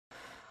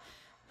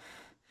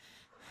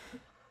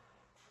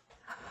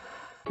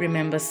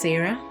Remember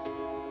Sara?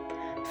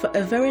 For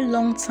a very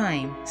long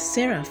time,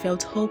 Sara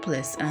felt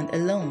hopeless and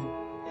alone,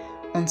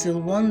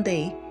 until one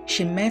day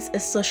she met a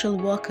social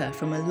worker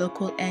from a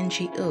local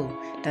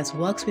NGO that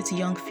works with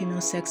young female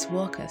sex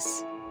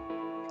workers.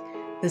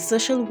 The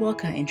social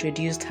worker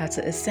introduced her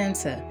to a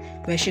center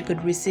where she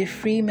could receive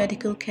free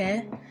medical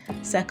care,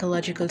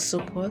 psychological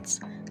support,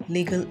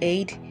 legal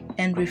aid,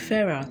 and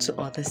referral to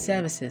other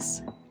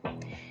services.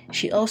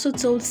 She also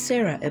told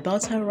Sara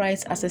about her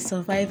rights as a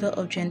survivor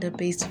of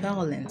gender-based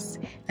violence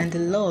and the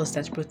laws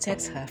that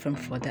protect her from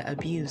further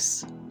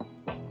abuse.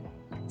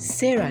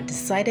 Sara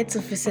decided to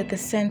visit the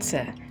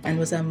center and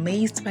was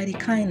amazed by the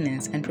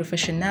kindness and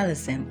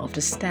professionalism of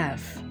the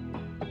staff.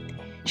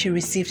 She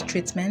received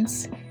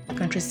treatments,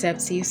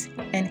 contraceptives,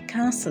 and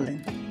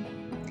counseling.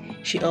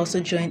 She also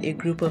joined a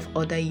group of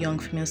other young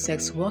female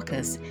sex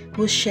workers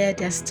who shared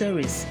their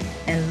stories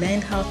and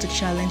learned how to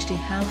challenge the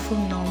harmful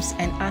norms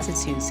and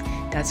attitudes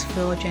that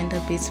fuel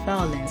gender-based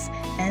violence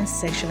and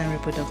sexual and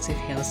reproductive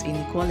health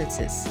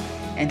inequalities.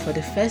 And for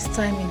the first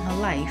time in her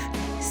life,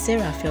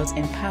 Sara felt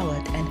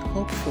empowered and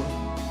hopeful.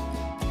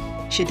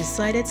 She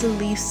decided to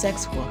leave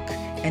sex work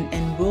and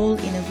enroll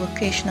in a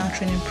vocational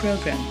training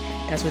program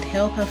that would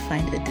help her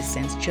find a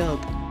decent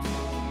job.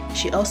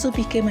 She also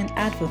became an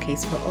advocate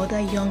for other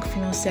young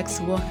female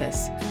sex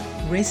workers,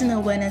 raising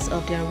awareness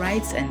of their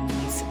rights and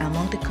needs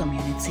among the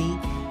community,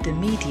 the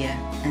media,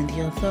 and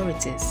the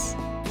authorities.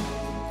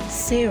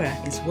 Sara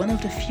is one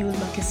of the few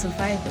lucky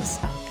survivors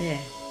out there.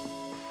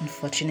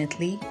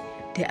 Unfortunately,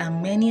 there are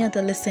many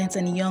adolescents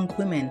and young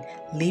women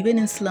living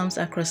in slums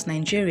across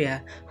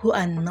Nigeria who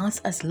are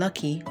not as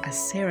lucky as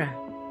Sara.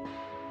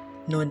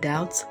 No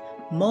doubt,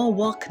 more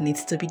work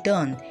needs to be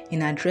done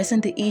in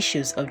addressing the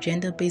issues of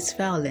gender-based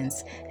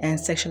violence and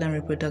sexual and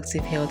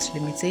reproductive health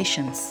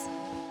limitations.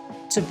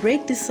 To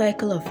break the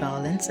cycle of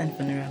violence and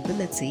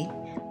vulnerability,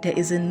 there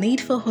is a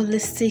need for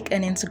holistic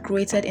and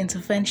integrated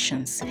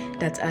interventions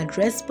that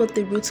address both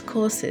the root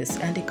causes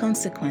and the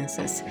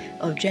consequences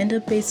of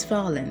gender-based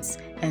violence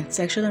and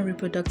sexual and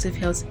reproductive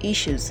health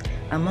issues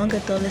among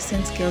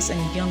adolescent girls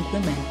and young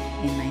women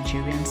in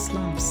Nigerian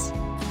slums.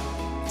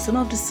 Some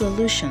of the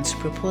solutions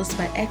proposed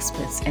by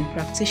experts and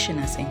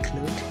practitioners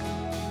include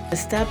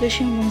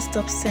establishing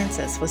one-stop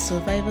centers for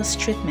survivors'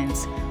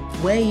 treatments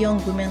where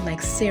young women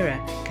like Sara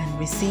can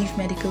receive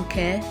medical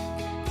care,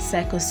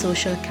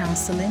 psychosocial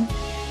counseling,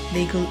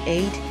 legal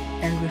aid,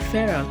 and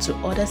referral to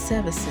other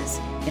services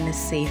in a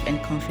safe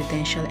and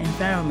confidential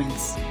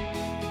environment.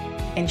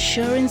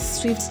 Ensuring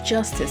swift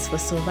justice for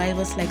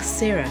survivors like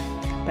Sara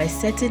by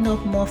setting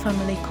up more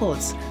family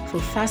courts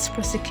for fast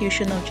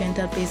prosecution of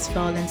gender-based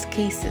violence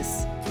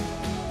cases.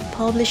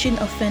 Publishing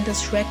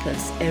offenders'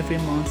 records every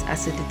month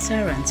as a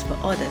deterrent for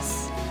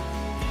others.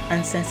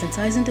 And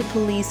sensitizing the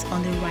police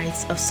on the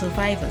rights of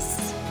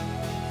survivors.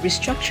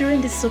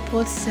 Restructuring the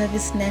support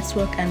service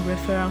network and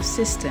referral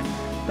system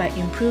by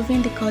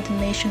improving the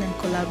coordination and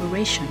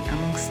collaboration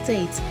among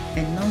state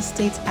and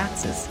non-state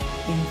actors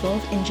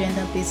involved in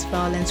gender-based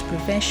violence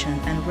prevention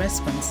and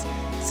response,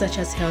 such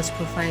as health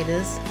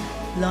providers,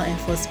 law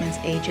enforcement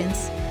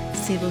agents,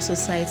 civil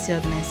society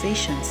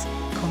organizations,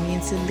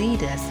 community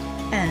leaders,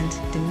 and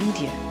the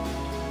media.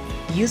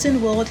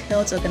 Using World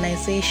Health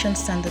Organization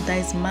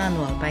standardized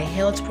manual by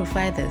health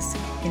providers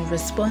in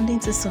responding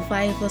to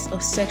survivors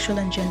of sexual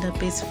and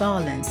gender-based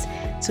violence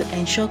to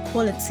ensure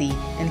quality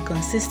and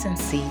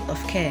consistency of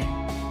care.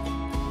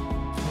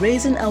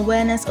 Raising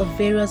awareness of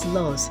various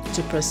laws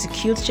to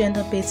prosecute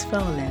gender-based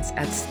violence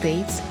at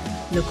states,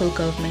 local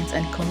government,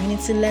 and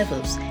community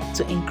levels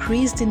to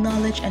increase the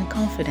knowledge and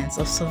confidence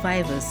of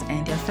survivors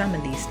and their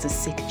families to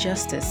seek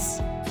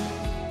justice.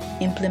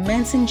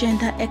 Implementing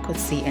gender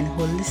equity and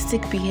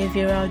holistic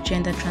behavioral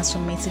gender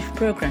transformative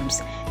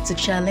programs to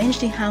challenge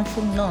the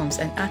harmful norms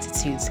and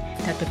attitudes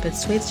that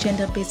perpetuate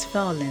gender-based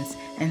violence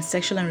and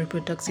sexual and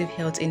reproductive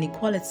health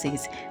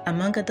inequalities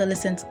among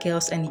adolescent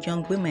girls and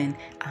young women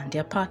and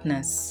their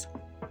partners.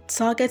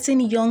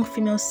 Targeting young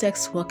female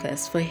sex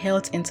workers for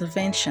health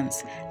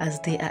interventions as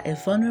they are a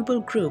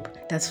vulnerable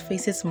group that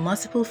faces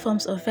multiple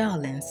forms of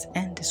violence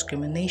and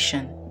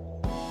discrimination.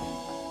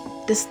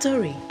 The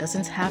story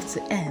doesn't have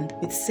to end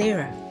with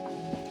Sara.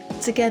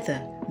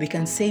 Together, we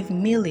can save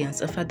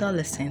millions of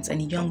adolescents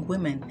and young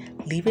women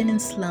living in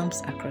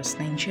slums across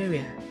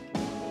Nigeria.